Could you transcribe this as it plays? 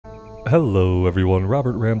Hello everyone,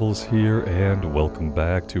 Robert Rambles here, and welcome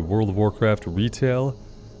back to World of Warcraft Retail,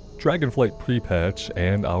 Dragonflight Prepatch,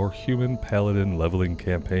 and our Human Paladin leveling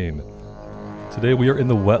campaign. Today we are in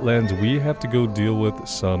the wetlands. We have to go deal with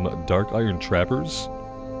some Dark Iron Trappers,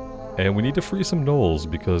 and we need to free some gnolls,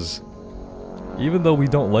 because even though we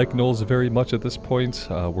don't like gnolls very much at this point,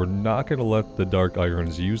 we're not going to let the Dark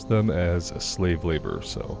Irons use them as slave labor.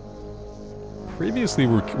 So previously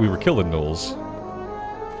we were killing gnolls.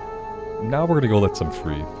 Now we're gonna go let some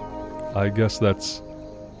free. I guess that's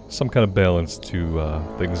some kind of balance to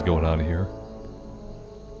things going on here.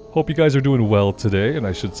 Hope you guys are doing well today, and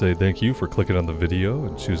I should say thank you for clicking on the video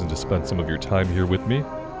and choosing to spend some of your time here with me.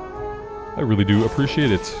 I really do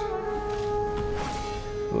appreciate it.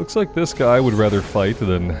 It looks like this guy would rather fight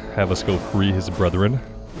than have us go free his brethren.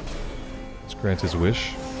 Let's grant his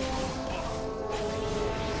wish.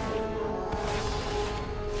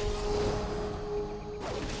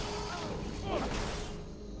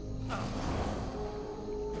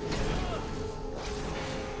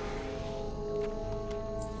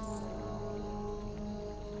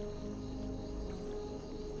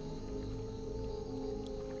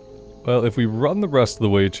 Well, if we run the rest of the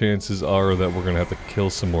way, chances are that we're going to have to kill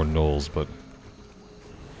some more gnolls, but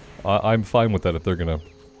I'm fine with that if they're going to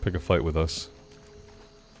pick a fight with us.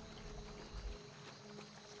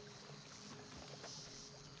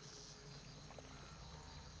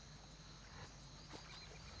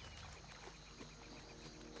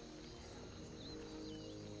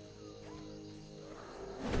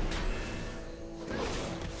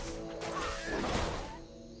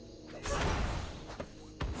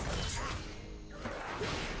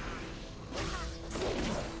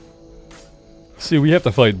 See, we have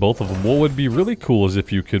to fight both of them. What would be really cool is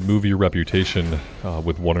if you could move your reputation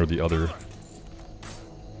with one or the other.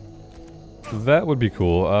 That would be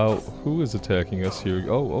cool. Who is attacking us here?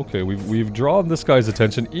 Oh, okay. We've drawn this guy's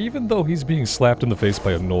attention. Even though he's being slapped in the face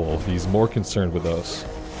by a gnoll, he's more concerned with us.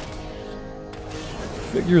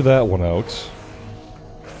 Figure that one out.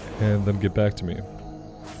 And then get back to me.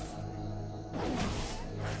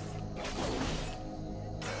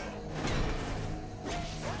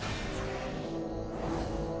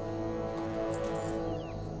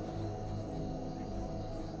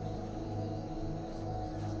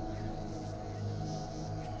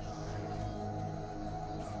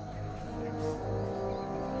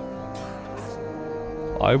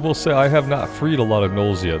 I will say I have not freed a lot of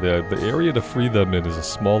gnolls yet. The area to free them in is a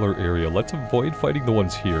smaller area. Let's avoid fighting the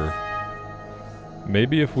ones here.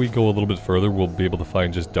 Maybe if we go a little bit further, we'll be able to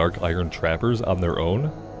find just Dark Iron Trappers on their own.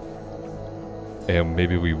 And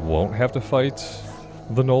maybe we won't have to fight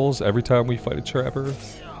the gnolls every time we fight a trapper.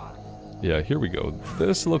 Yeah, here we go.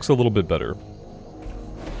 This looks a little bit better.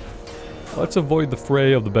 Let's avoid the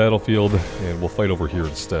fray of the battlefield, and we'll fight over here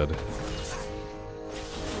instead.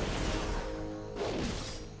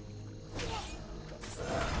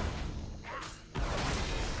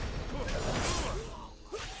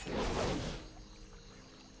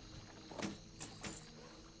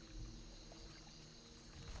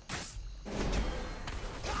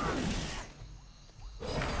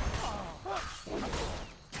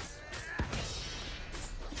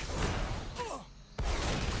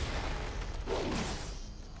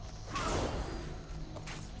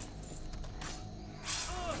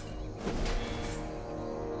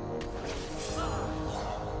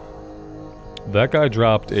 That guy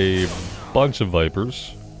dropped a bunch of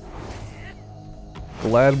Vipers.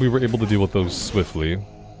 Glad we were able to deal with those swiftly.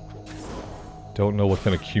 Don't know what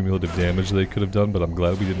kind of cumulative damage they could have done, but I'm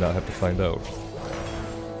glad we did not have to find out.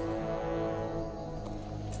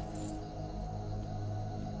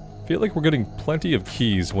 Feel like we're getting plenty of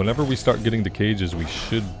keys. Whenever we start getting to cages, we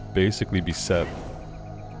should basically be set.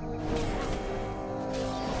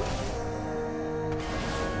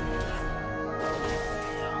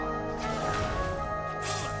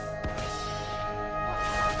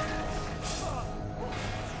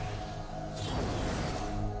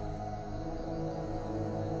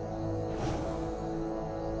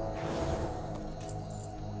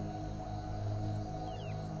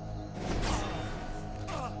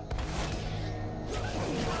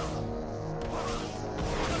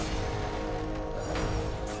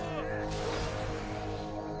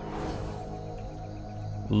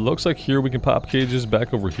 Looks like here we can pop cages,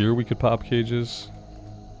 back over here we could pop cages.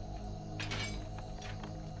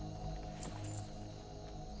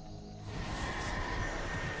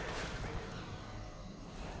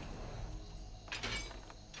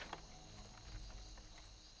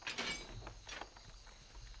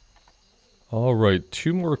 Alright,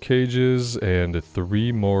 2 more cages and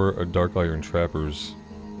 3 more Dark Iron Trappers.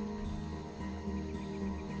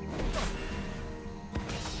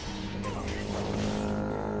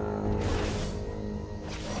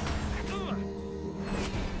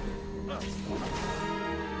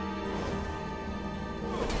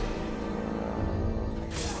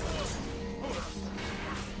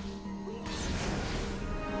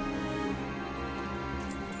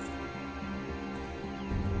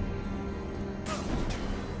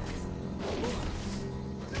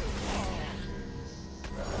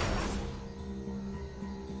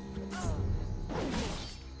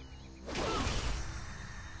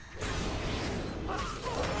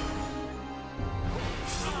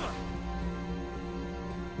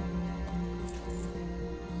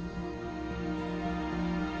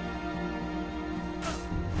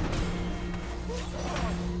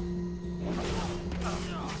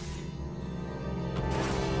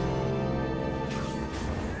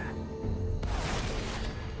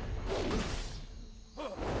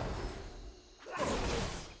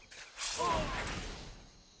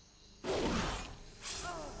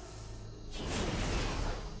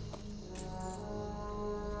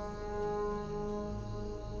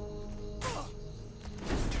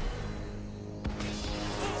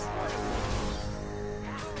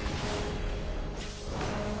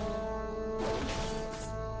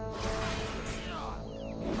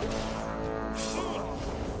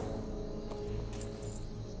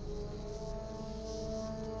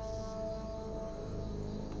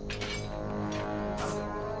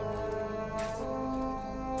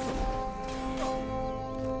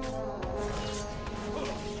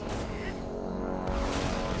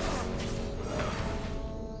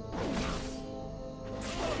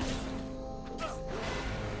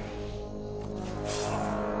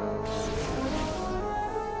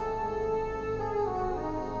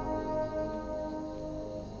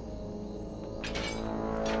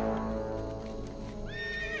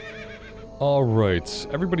 Alright,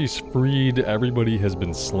 everybody's freed, everybody has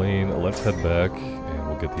been slain. Let's head back, and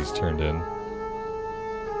we'll get these turned in.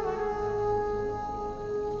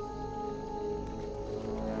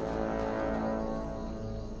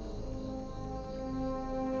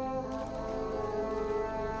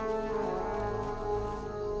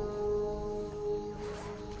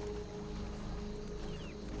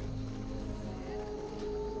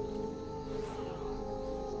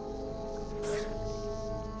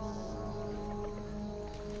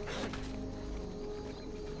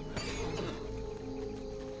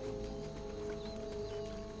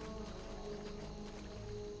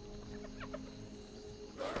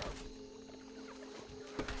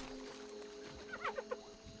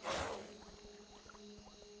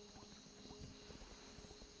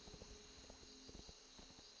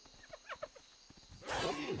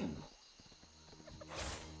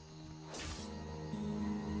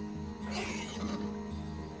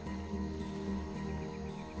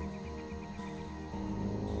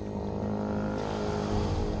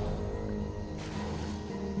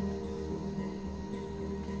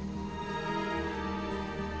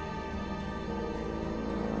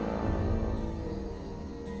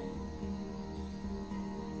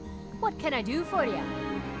 What can I do for you?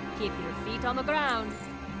 Keep your feet on the ground.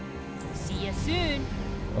 See you soon.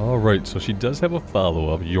 Alright, so she does have a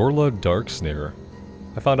follow-up, Yorla Darksnare.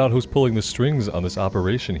 I found out who's pulling the strings on this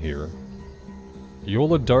operation here.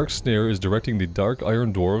 Yorla Darksnare is directing the Dark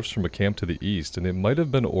Iron Dwarves from a camp to the east, and it might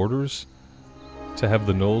have been orders to have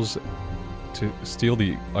the Gnolls to steal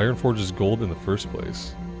the Ironforge's gold in the first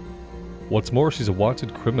place. What's more, she's a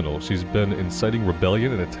wanted criminal. She's been inciting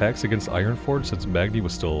rebellion and attacks against Ironforge since Magni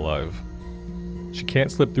was still alive. She can't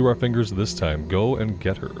slip through our fingers this time. Go and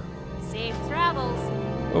get her. Safe travels.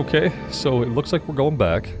 Okay, so it looks like we're going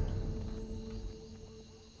back.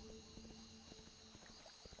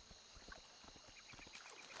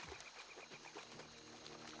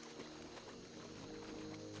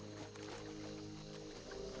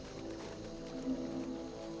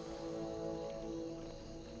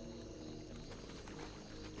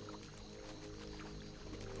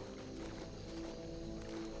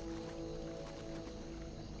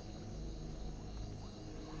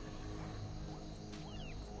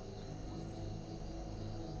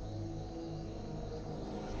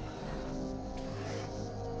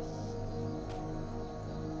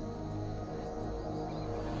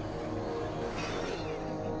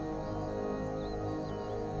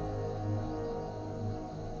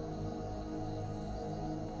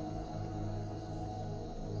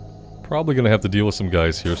 Probably gonna have to deal with some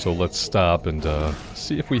guys here, so let's stop and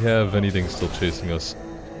see if we have anything still chasing us.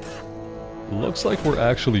 Looks like we're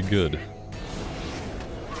actually good.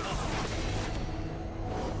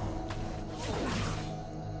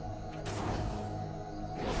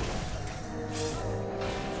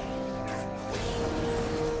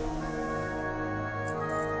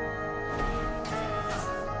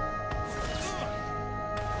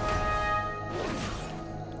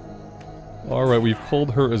 Alright, we've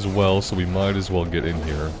pulled her as well, so we might as well get in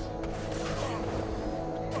here.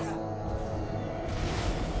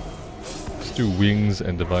 Let's do Wings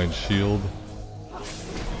and Divine Shield.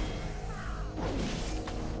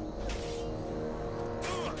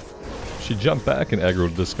 She jumped back and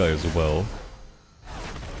aggroed this guy as well.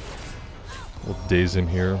 We'll daze him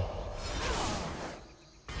here.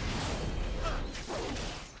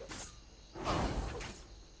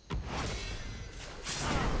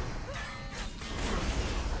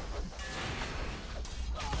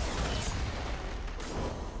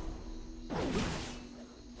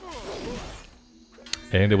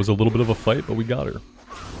 And it was a little bit of a fight, but we got her.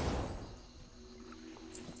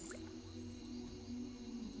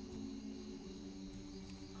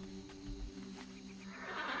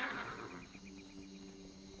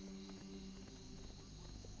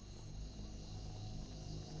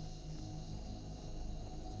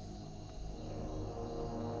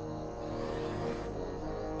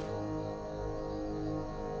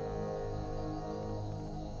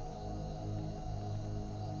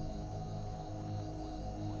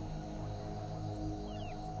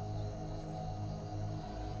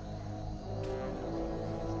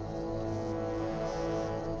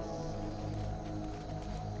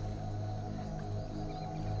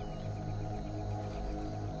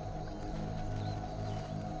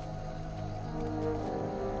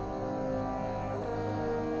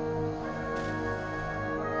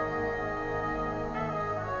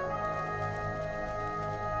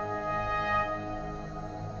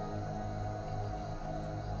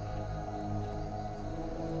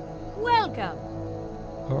 Welcome.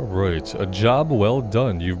 Alright, a job well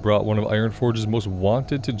done. You've brought one of Ironforge's most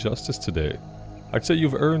wanted to justice today. I'd say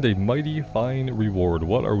you've earned a mighty fine reward.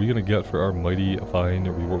 What are we going to get for our mighty fine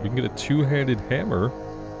reward? We can get a two-handed hammer,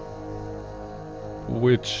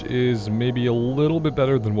 which is maybe a little bit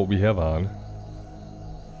better than what we have on.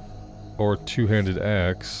 Or a two-handed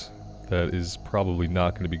axe, that is probably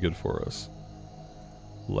not going to be good for us.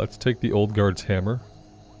 Let's take the old guard's hammer.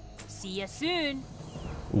 See ya soon.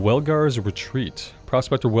 Welgar's retreat.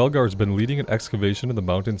 Prospector Welgar's been leading an excavation in the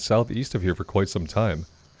mountains southeast of here for quite some time.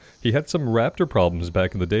 He had some raptor problems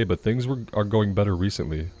back in the day, but things are going better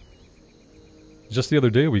recently. Just the other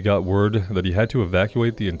day we got word that he had to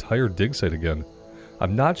evacuate the entire dig site again.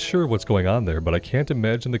 I'm not sure what's going on there, but I can't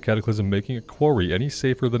imagine the Cataclysm making a quarry any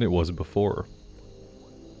safer than it was before.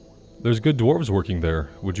 There's good dwarves working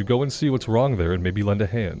there. Would you go and see what's wrong there and maybe lend a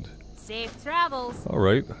hand? Safe travels.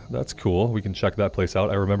 Alright, that's cool. We can check that place out.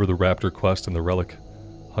 I remember the raptor quest and the relic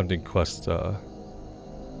hunting quest, but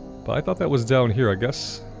I thought that was down here. I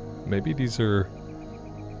guess maybe these are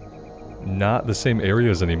not the same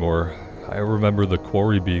areas anymore. I remember the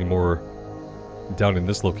quarry being more down in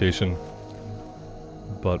this location,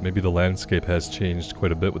 but maybe the landscape has changed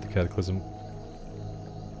quite a bit with the Cataclysm.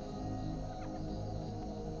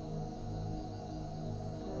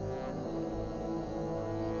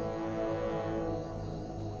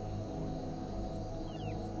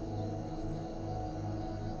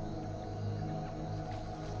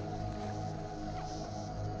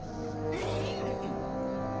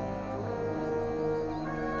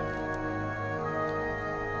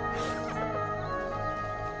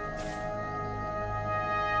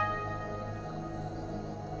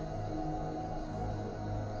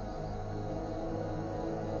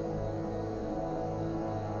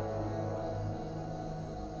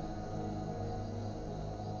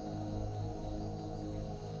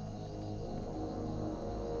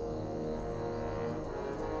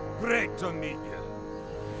 Great to meet you.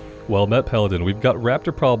 Well met, Paladin. We've got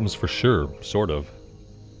raptor problems for sure, sort of.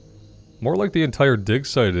 More like the entire dig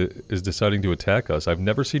site is deciding to attack us. I've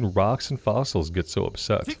never seen rocks and fossils get so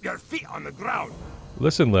upset. Keep your feet on the ground.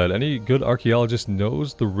 Listen, lad, any good archaeologist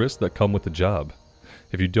knows the risks that come with the job.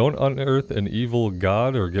 If you don't unearth an evil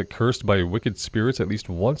god or get cursed by wicked spirits at least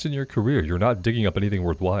once in your career, you're not digging up anything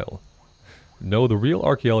worthwhile. No, the real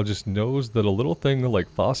archaeologist knows that a little thing like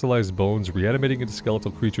fossilized bones reanimating into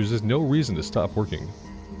skeletal creatures is no reason to stop working.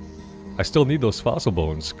 I still need those fossil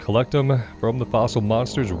bones. Collect them from the fossil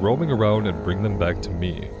monsters roaming around and bring them back to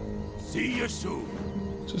me. See you soon.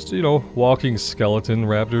 Just, you know, walking skeleton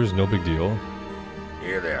raptors, no big deal.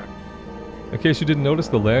 Here there. In case you didn't notice,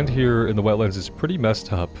 the land here in the wetlands is pretty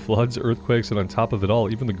messed up. Floods, earthquakes, and on top of it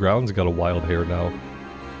all, even the ground's got a wild hair now.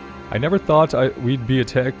 I never thought we'd be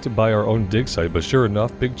attacked by our own dig site, but sure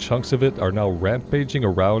enough, big chunks of it are now rampaging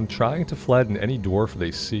around, trying to flatten any dwarf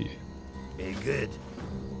they see. Be good.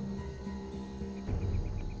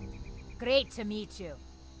 Great to meet you.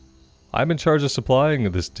 I'm in charge of supplying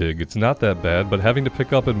this dig. It's not that bad, but having to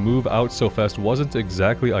pick up and move out so fast wasn't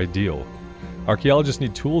exactly ideal. Archaeologists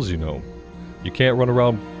need tools, you know. You can't run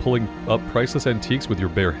around pulling up priceless antiques with your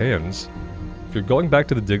bare hands. If you're going back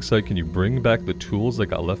to the dig site, can you bring back the tools that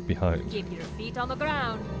got left behind? Keep your feet on the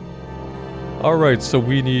ground. Alright, so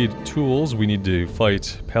we need tools, we need to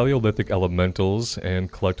fight Paleolithic elementals, and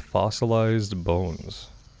collect fossilized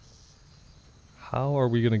bones. How are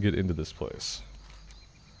we going to get into this place?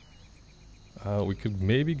 We could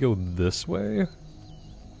maybe go this way?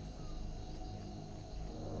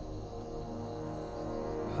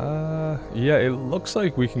 Yeah, it looks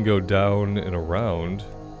like we can go down and around.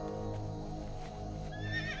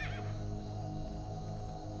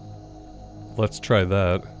 Let's try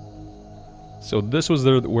that. So this was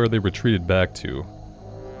where they retreated back to.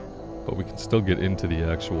 But we can still get into the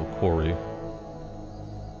actual quarry.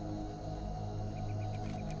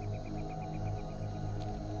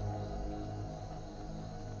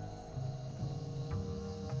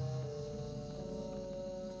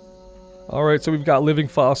 Alright, so we've got living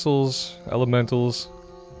fossils, elementals.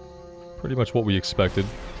 Pretty much what we expected.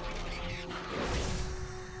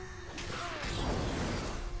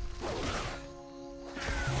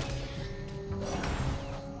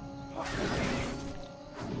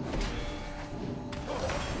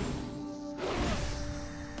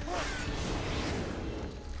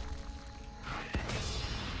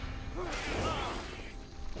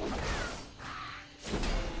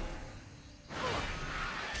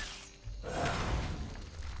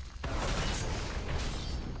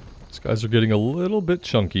 These guys are getting a little bit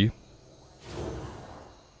chunky.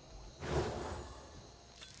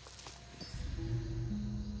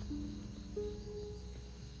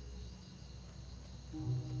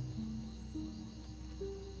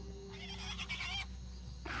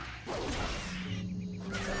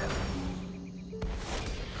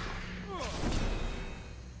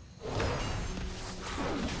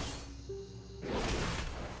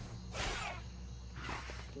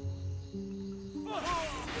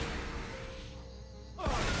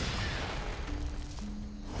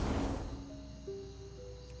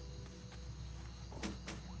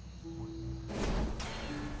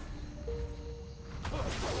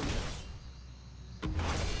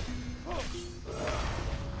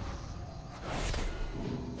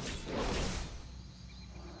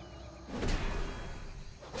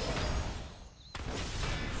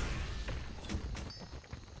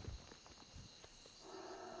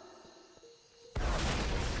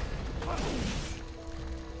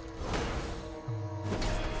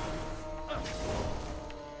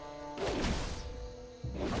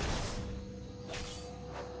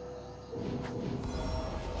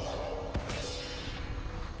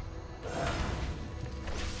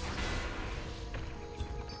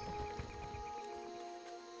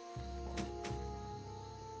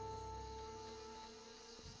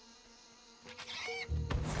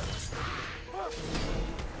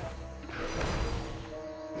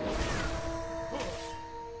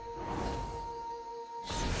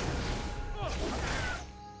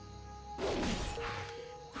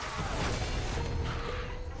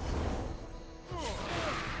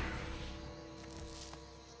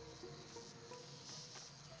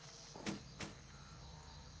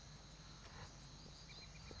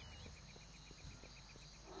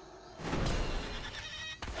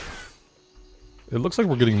 It looks like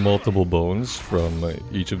we're getting multiple bones from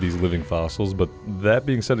each of these living fossils, but that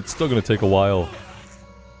being said, it's still going to take a while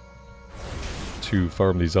to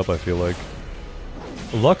farm these up, I feel like.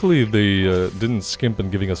 Luckily, they didn't skimp in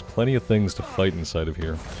giving us plenty of things to fight inside of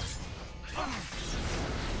here.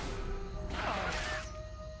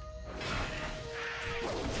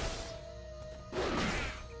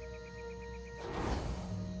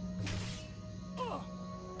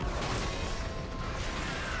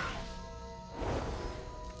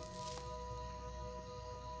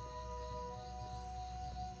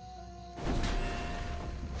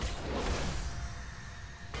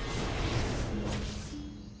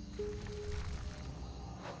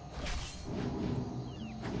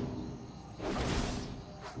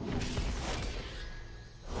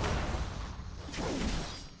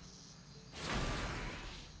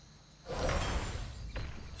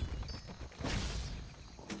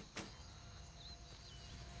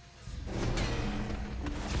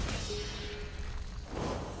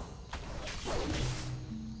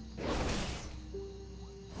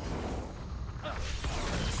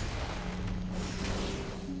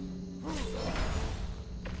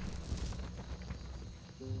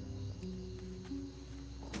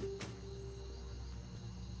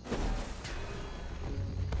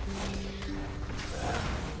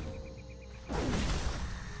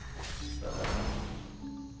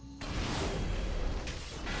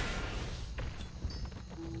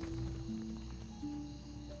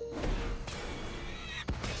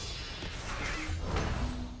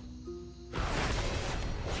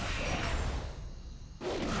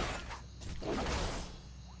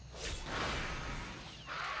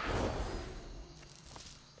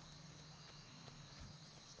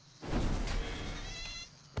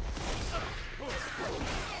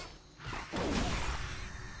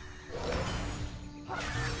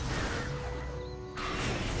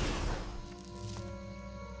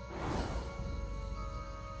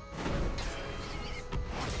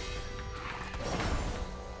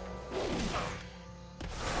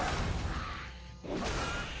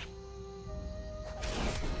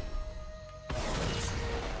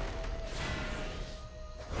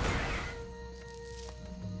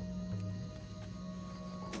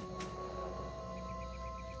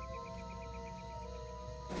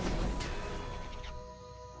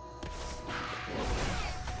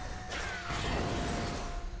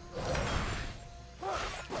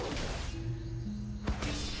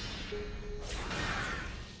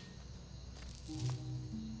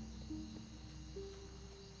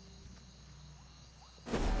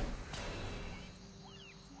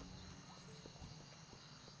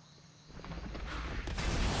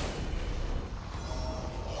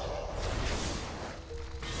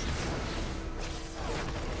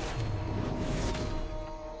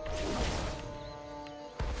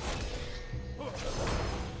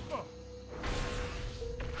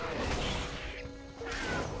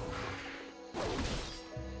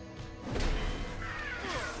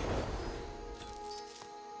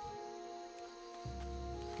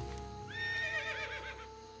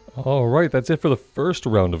 Alright, that's it for the first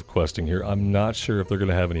round of questing here. I'm not sure if they're going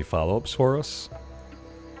to have any follow-ups for us.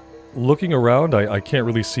 Looking around, I can't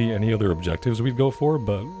really see any other objectives we'd go for,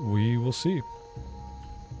 but we will see.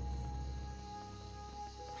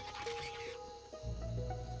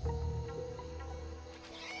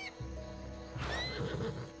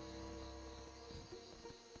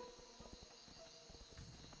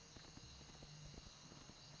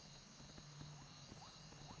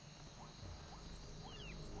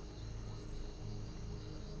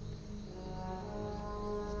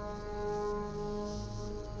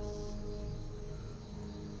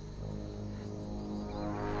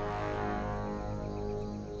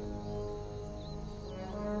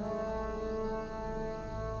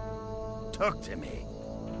 Talk to me.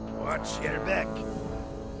 What's your back?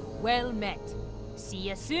 Well met. See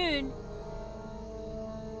you soon.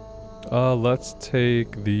 Let's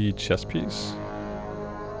take the chess piece.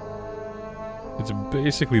 It's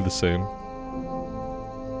basically the same.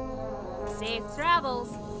 Safe travels.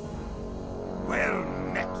 Well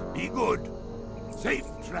met. Be good. Safe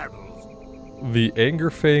travels. The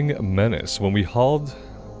Angerfang Menace. When we hauled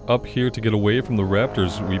up here to get away from the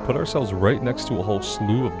raptors, we put ourselves right next to a whole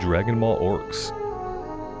slew of Dragon Maw orcs.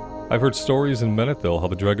 I've heard stories in Menethil how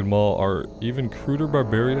the Dragon Maw are even cruder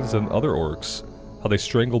barbarians than other orcs, how they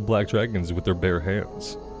strangle black dragons with their bare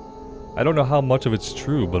hands. I don't know how much of it's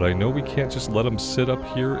true, but I know we can't just let them sit up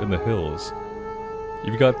here in the hills.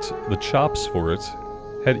 You've got the chops for it.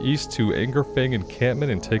 Head east to Angerfang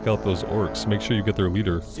encampment and take out those orcs. Make sure you get their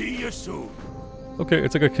leader. See you soon. Okay,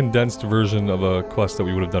 it's like a condensed version of a quest that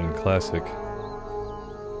we would have done in Classic.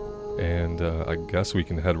 and I guess we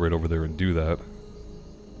can head right over there and do that.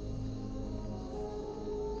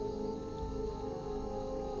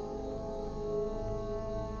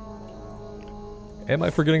 Am I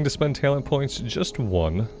forgetting to spend talent points? Just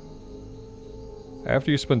one. After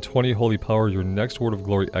you spend 20 holy power, your next word of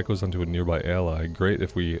glory echoes onto a nearby ally. Great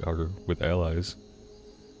if we are with allies.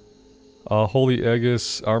 Holy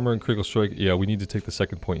Aegis, armor and critical strike. Yeah, we need to take the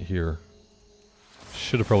second point here.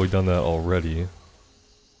 Should have probably done that already.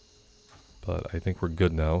 But I think we're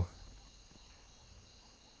good now.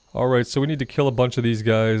 Alright, so we need to kill a bunch of these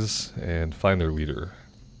guys and find their leader.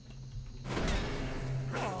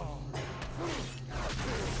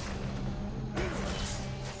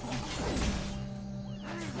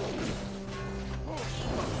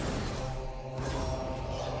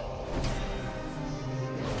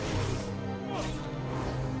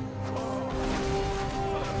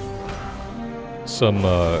 Some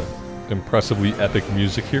impressively epic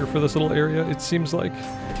music here for this little area, it seems like.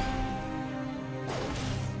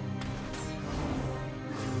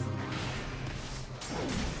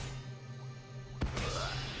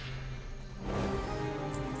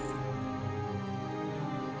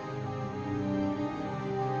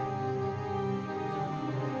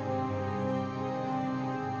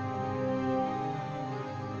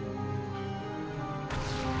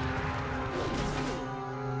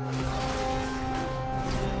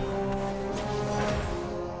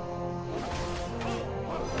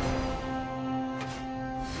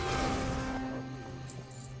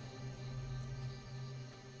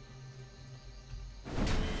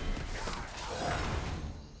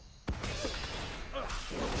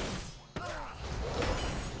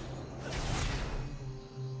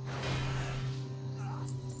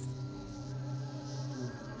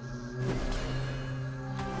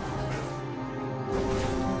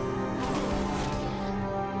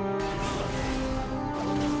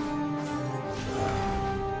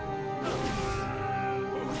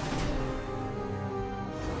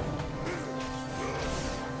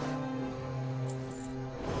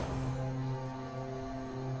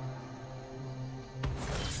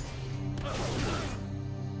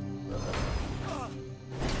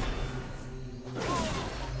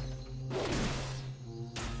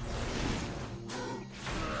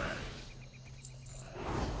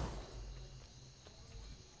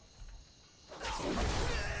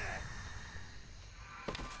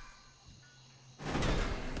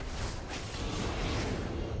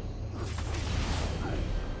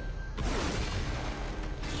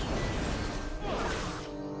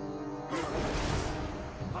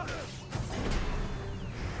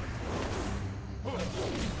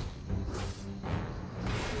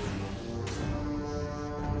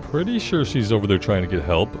 Pretty sure she's over there trying to get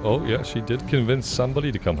help. Oh yeah, she did convince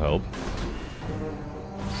somebody to come help.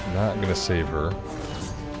 It's not gonna save her.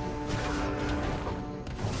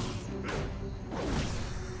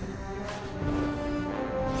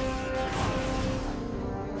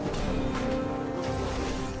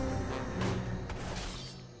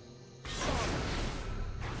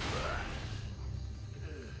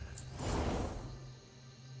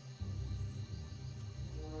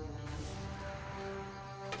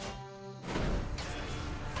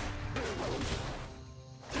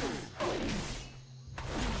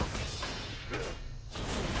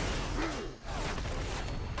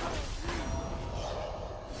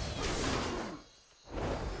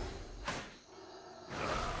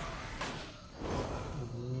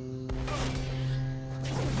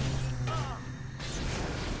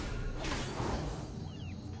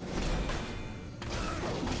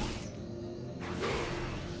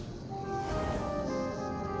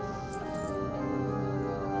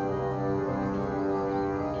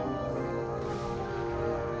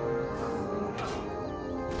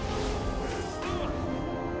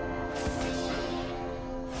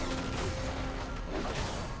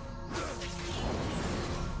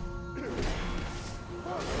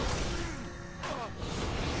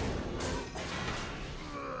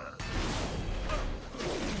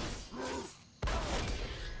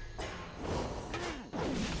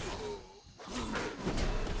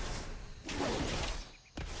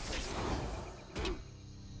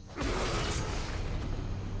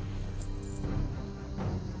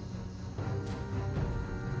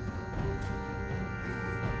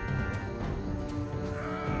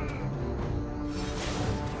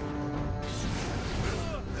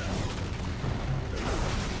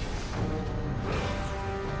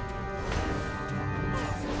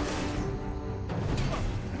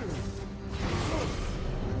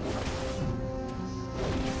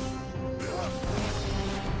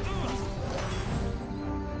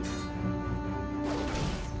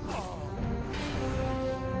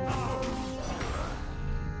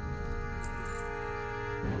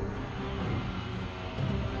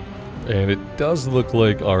 And it does look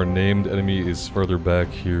like our named enemy is further back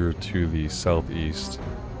here to the southeast.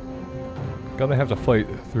 Gonna have to fight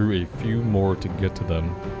through a few more to get to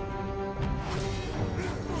them.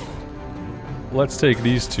 Let's take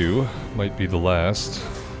these two. Might be the last.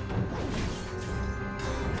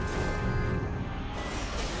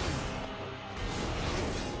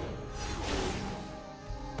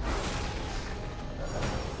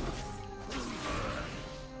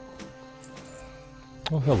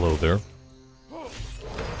 Oh, hello there.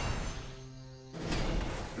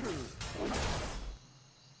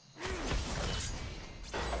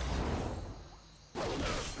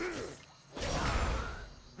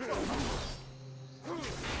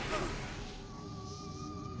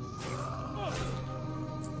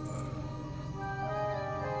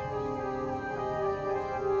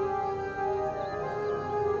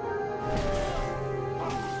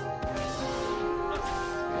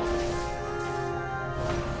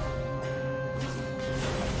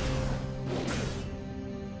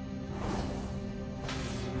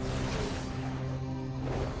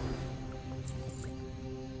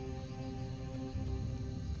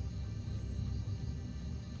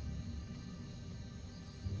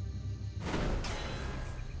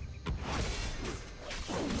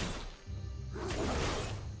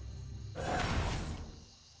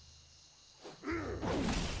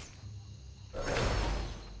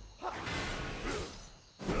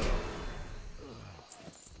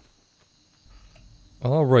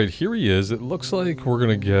 Alright, here he is. It looks like we're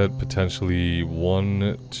gonna get potentially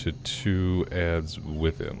 1 to 2 ads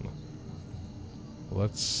with him.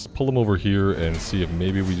 Let's pull him over here and see if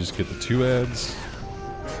maybe we just get the 2 ads.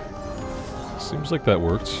 Seems like that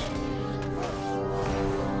worked.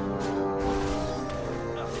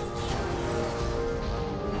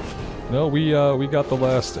 No, we got the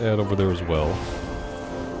last ad over there as well.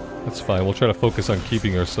 That's fine. We'll try to focus on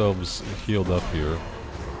keeping ourselves healed up here.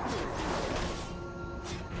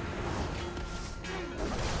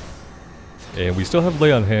 And we still have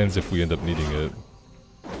lay on hands if we end up needing it.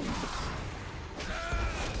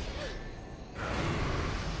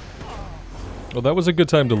 Well, that was a good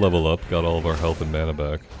time to level up. Got all of our health and mana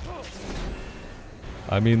back.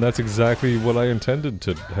 I mean, that's exactly what I intended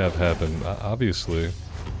to have happen, obviously.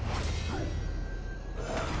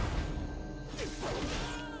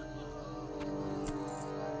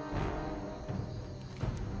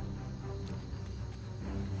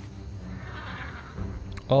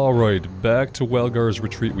 Alright, back to Welgar's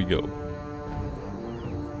retreat we go.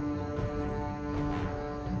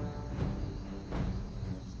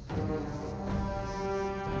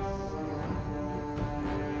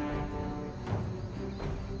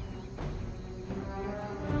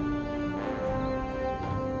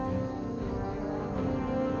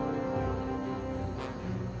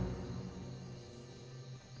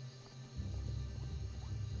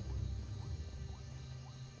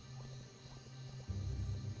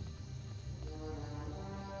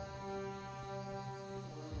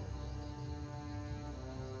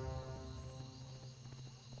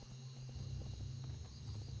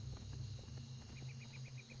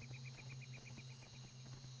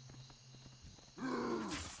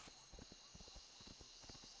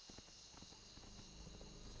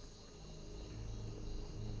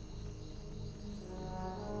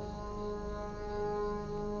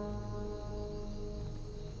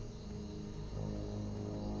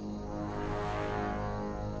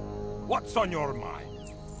 What's on your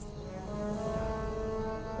mind?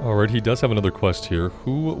 Alright, he does have another quest here.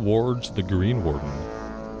 Who wards the Green Warden?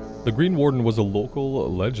 The Green Warden was a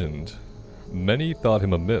local legend. Many thought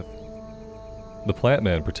him a myth. The Plant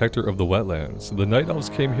Man, protector of the wetlands. The Night Elves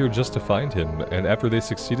came here just to find him, and after they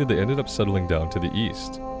succeeded, they ended up settling down to the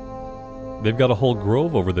east. They've got a whole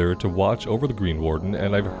grove over there to watch over the Green Warden,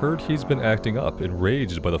 and I've heard he's been acting up,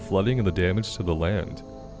 enraged by the flooding and the damage to the land.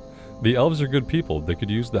 The elves are good people. They could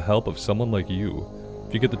use the help of someone like you.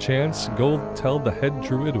 If you get the chance, go tell the head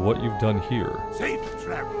druid what you've done here. Safe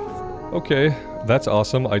travels. Okay, that's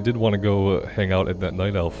awesome. I did want to go hang out at that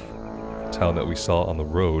night elf town that we saw on the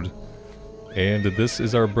road. And this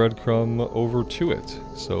is our breadcrumb over to it.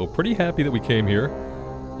 So pretty happy that we came here.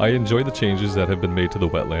 I enjoy the changes that have been made to the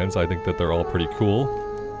wetlands. I think that they're all pretty cool.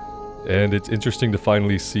 And it's interesting to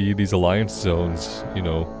finally see these alliance zones, you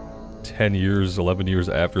know, 10 years, 11 years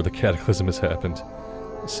after the cataclysm has happened.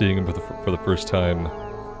 Seeing them for the first time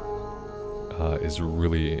is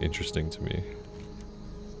really interesting to me.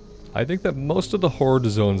 I think that most of the horde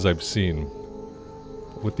zones I've seen,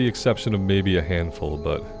 with the exception of maybe a handful,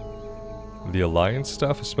 but the alliance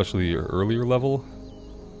stuff, especially earlier level,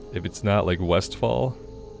 if it's not like Westfall,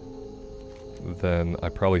 then I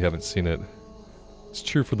probably haven't seen it It's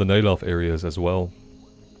true for the Night Elf areas as well.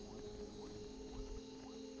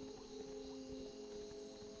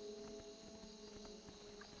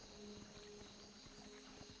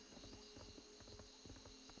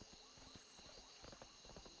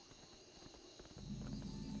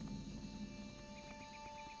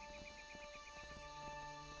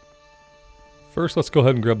 First, let's go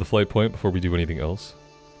ahead and grab the flight point before we do anything else.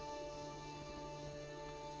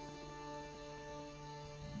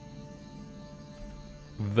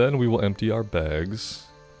 Then we will empty our bags.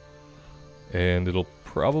 And it'll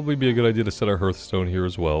probably be a good idea to set our hearthstone here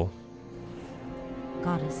as well.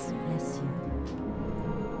 Goddess bless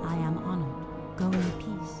you. I am honored. Go in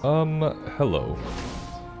peace. Hello.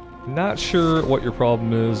 Not sure what your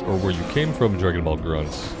problem is or where you came from, Dragon Ball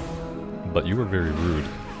Grunts, but you were very rude.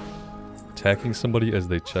 Attacking somebody as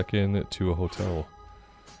they check in to a hotel.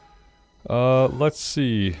 Let's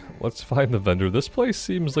see. Let's find the vendor. This place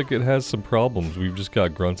seems like it has some problems. We've just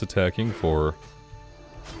got grunts attacking for...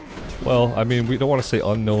 Well, I mean, we don't want to say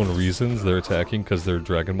unknown reasons. They're attacking because they're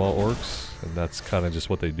Dragon Ball orcs, and that's kind of just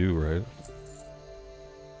what they do, right?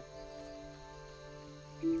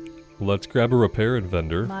 Let's grab a repair and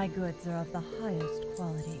vendor. My goods are of the highest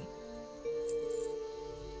quality.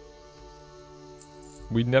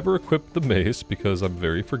 We never equipped the mace because I'm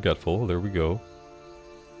very forgetful. There we go.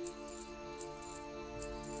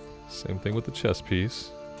 Same thing with the chest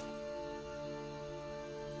piece.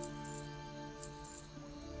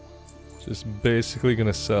 Just basically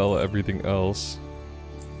gonna sell everything else.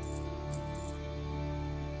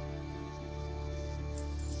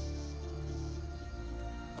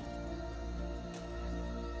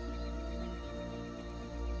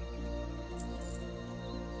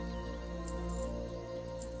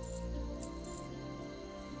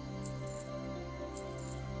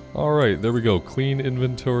 Alright, there we go. Clean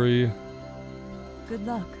inventory. Good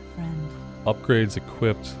luck, friend. Upgrades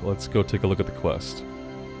equipped. Let's go take a look at the quest.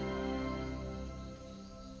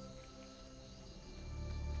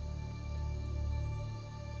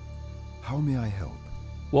 How may I help?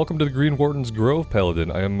 Welcome to the Green Warden's Grove,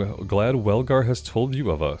 Paladin. I am glad Welgar has told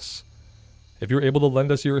you of us. If you're able to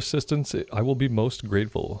lend us your assistance, I will be most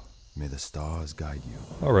grateful. May the stars guide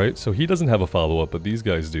you. Alright, so he doesn't have a follow-up, but these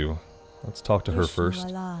guys do. Let's talk to her first.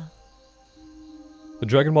 The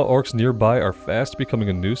Dragon Ball orcs nearby are fast becoming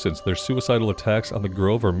a nuisance. Their suicidal attacks on the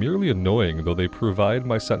grove are merely annoying, though they provide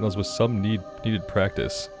my sentinels with some needed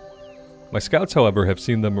practice. My scouts, however, have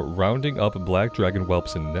seen them rounding up black dragon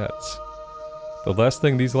whelps in nets. The last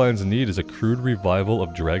thing these lions need is a crude revival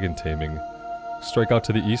of dragon taming. Strike out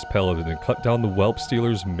to the east, Paladin, and cut down the whelp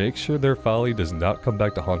stealers. Make sure their folly does not come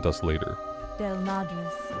back to haunt us later. Del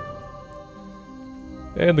Madras.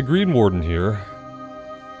 And the Green Warden here.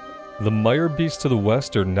 The mire beasts to the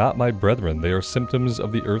west are not my brethren. They are symptoms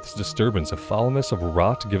of the earth's disturbance, a foulness of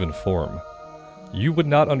rot given form. You would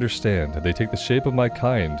not understand. They take the shape of my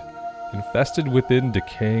kind, infested within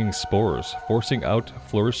decaying spores, forcing out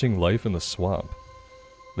flourishing life in the swamp.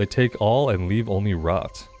 They take all and leave only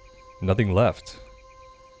rot. Nothing left.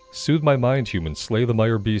 Soothe my mind, human. Slay the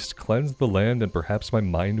mire beast. Cleanse the land, and perhaps my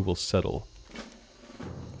mind will settle.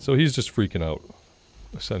 So he's just freaking out,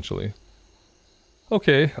 essentially.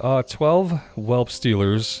 Okay, 12 whelp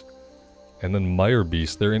stealers, and then mire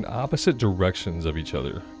beasts. They're in opposite directions of each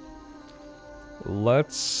other.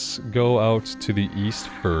 Let's go out to the east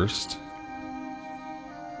first,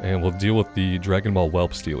 and we'll deal with the Dragon Ball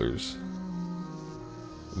whelp stealers.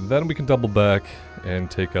 Then we can double back and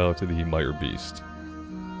take out the mire beast.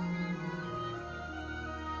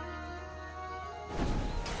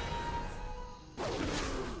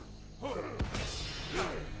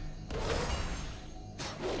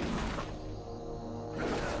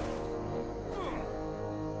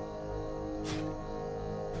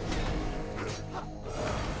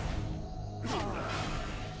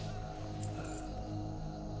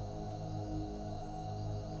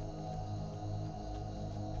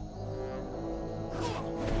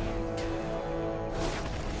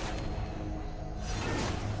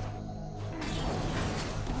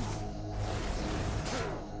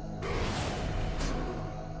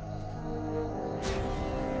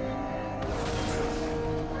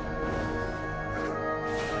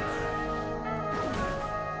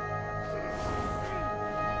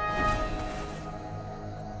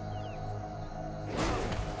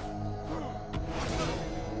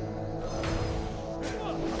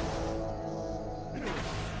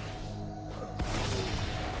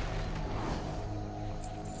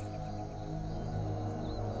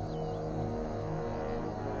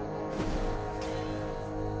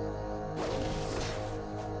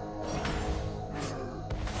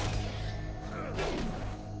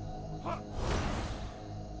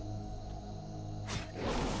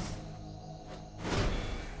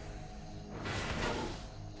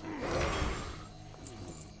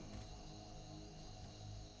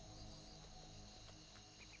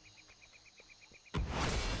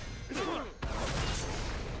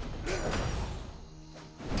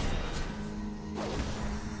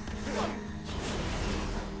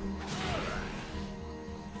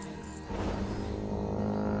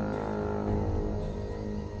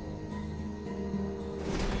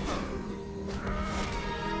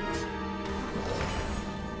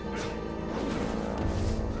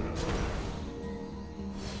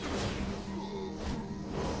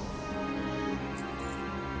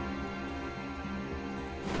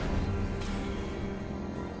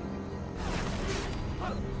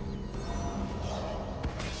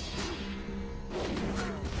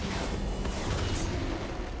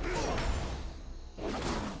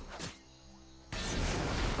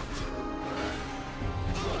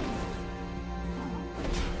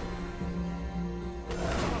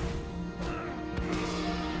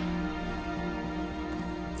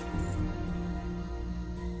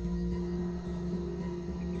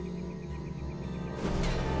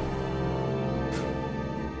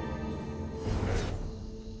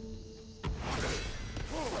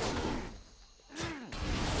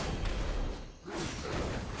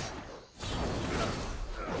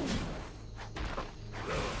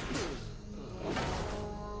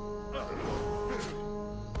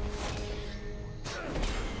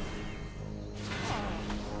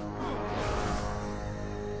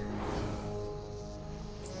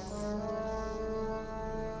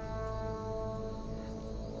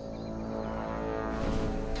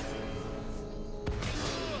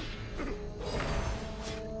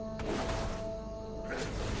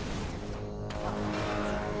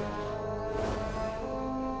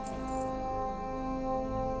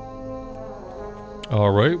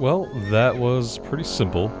 Alright, well, that was pretty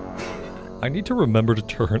simple. I need to remember to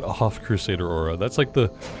turn off Crusader Aura. That's like the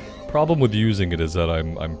problem with using it, is that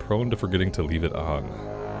I'm prone to forgetting to leave it on.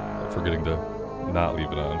 Forgetting to not leave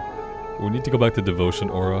it on. We need to go back to Devotion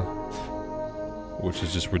Aura, which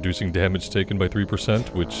is just reducing damage taken by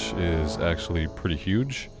 3%, which is actually pretty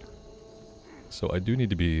huge. So I do need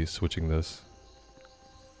to be switching this.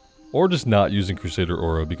 Or just not using Crusader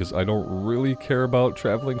Aura, because I don't really care about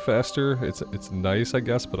traveling faster. It's nice, I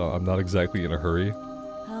guess, but I'm not exactly in a hurry.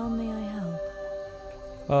 How may I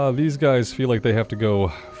help? These guys feel like they have to go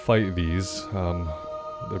fight these.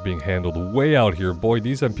 They're being handled way out here. Boy,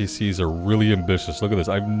 these NPCs are really ambitious. Look at this.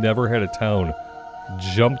 I've never had a town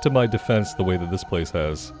jump to my defense the way that this place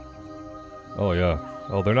has. Oh, yeah.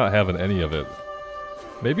 Oh, they're not having any of it.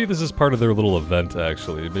 Maybe this is part of their little event,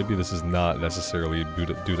 actually. Maybe this is not necessarily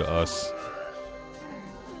due to us.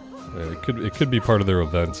 Yeah, it could be part of their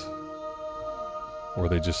event. Or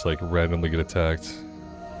they just, like, randomly get attacked.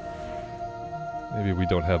 Maybe we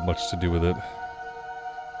don't have much to do with it.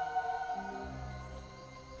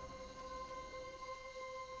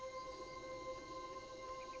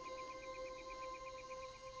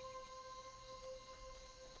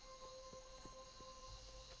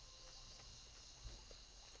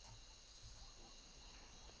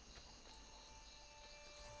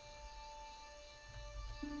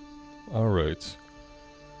 Alright.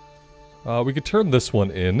 We could turn this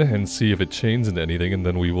one in and see if it chains into anything, and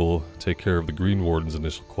then we will take care of the Green Warden's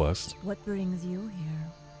initial quest. What brings you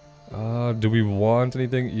here? Do we want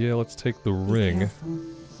anything? Yeah, let's take the ring. Careful.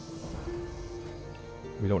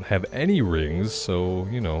 We don't have any rings, so,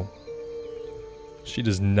 you know. She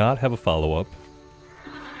does not have a follow-up.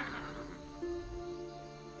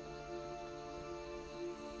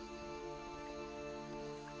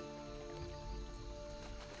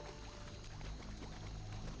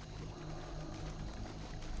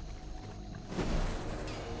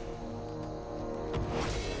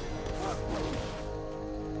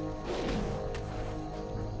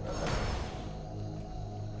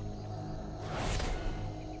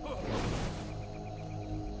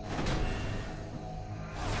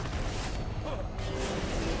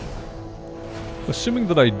 Assuming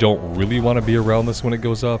that I don't really want to be around this when it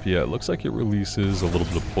goes off, yeah, it looks like it releases a little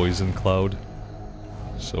bit of poison cloud.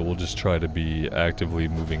 So we'll just try to be actively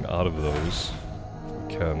moving out of those if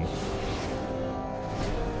we can.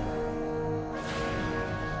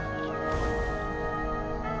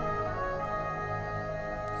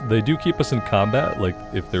 They do keep us in combat, like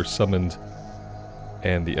if they're summoned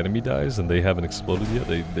and the enemy dies and they haven't exploded yet,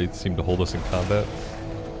 they seem to hold us in combat.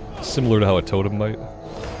 Similar to how a totem might.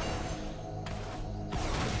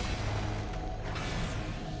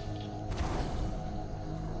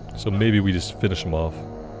 So maybe we just finish them off,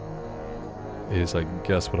 is I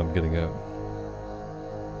guess what I'm getting at.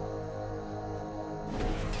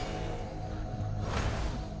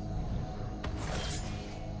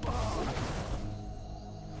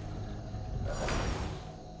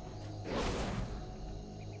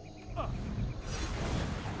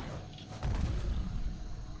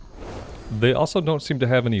 They also don't seem to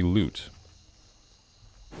have any loot.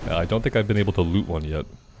 I don't think I've been able to loot one yet.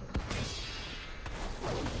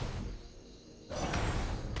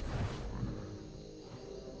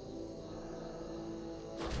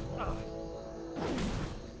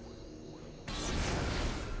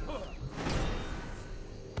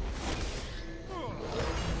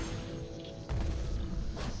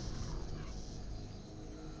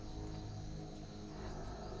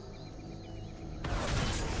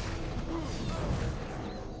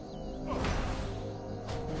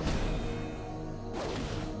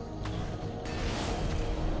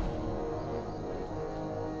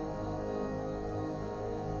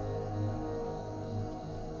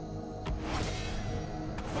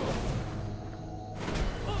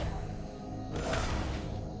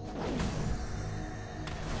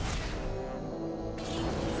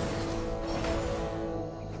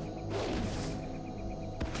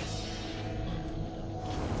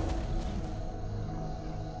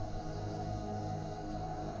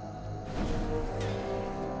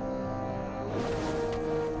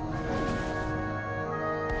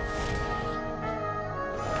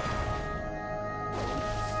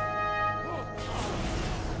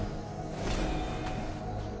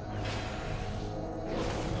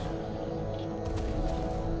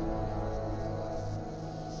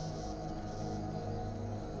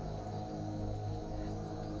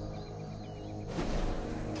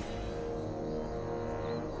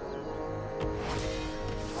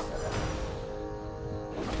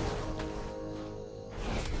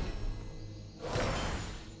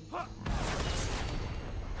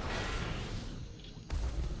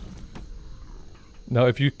 Now,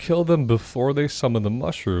 if you kill them before they summon the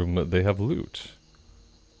mushroom, they have loot.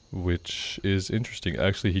 Which is interesting.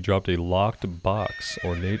 Actually, he dropped a locked box.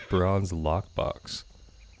 Ornate bronze lockbox.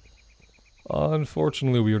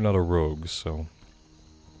 Unfortunately, we are not a rogue, so...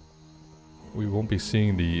 we won't be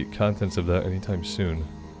seeing the contents of that anytime soon.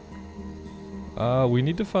 We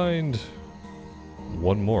need to find...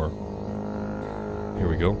 one more. Here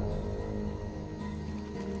we go.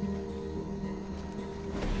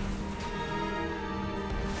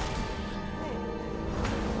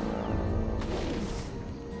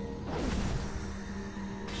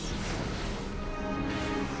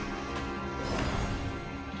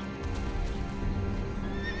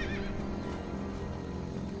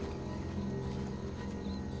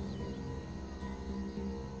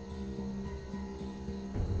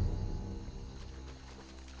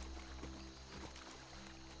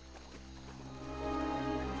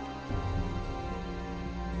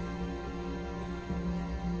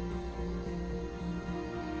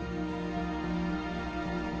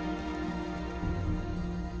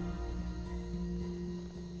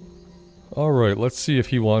 Alright, let's see if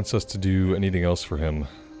he wants us to do anything else for him.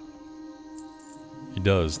 He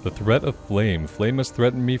does. The threat of flame. Flame has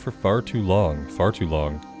threatened me for far too long. Far too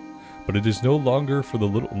long. But it is no longer for the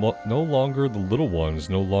no longer the little ones,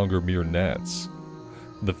 no longer mere gnats.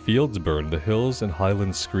 The fields burn, the hills and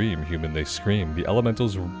highlands scream, human they scream. The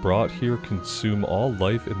elementals brought here consume all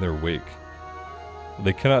life in their wake.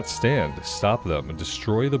 They cannot stand. Stop them and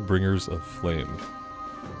destroy the bringers of flame.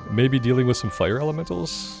 Maybe dealing with some fire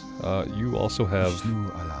elementals? You also have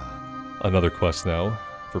another quest now,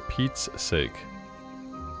 for Pete's sake.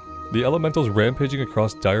 The elementals rampaging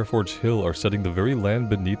across Direforge Hill are setting the very land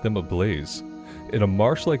beneath them ablaze. In a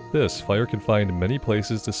marsh like this, fire can find many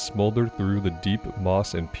places to smolder through the deep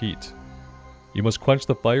moss and peat. You must quench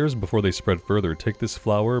the fires before they spread further. Take this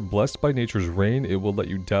flower, blessed by nature's rain, it will let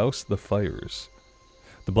you douse the fires.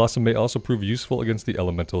 The blossom may also prove useful against the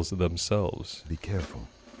elementals themselves. Be careful.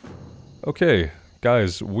 Okay.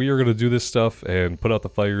 Guys, we are going to do this stuff and put out the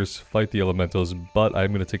fires, fight the elementals, but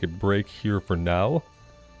I'm going to take a break here for now.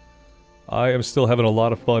 I am still having a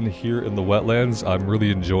lot of fun here in the wetlands. I'm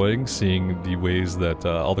really enjoying seeing the ways that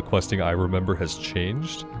all the questing I remember has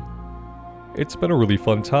changed. It's been a really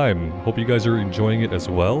fun time. Hope you guys are enjoying it as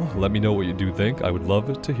well. Let me know what you do think. I would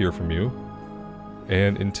love to hear from you.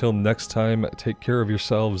 And until next time, take care of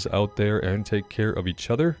yourselves out there and take care of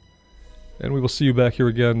each other. And we will see you back here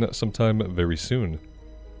again sometime very soon.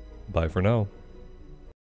 Bye for now.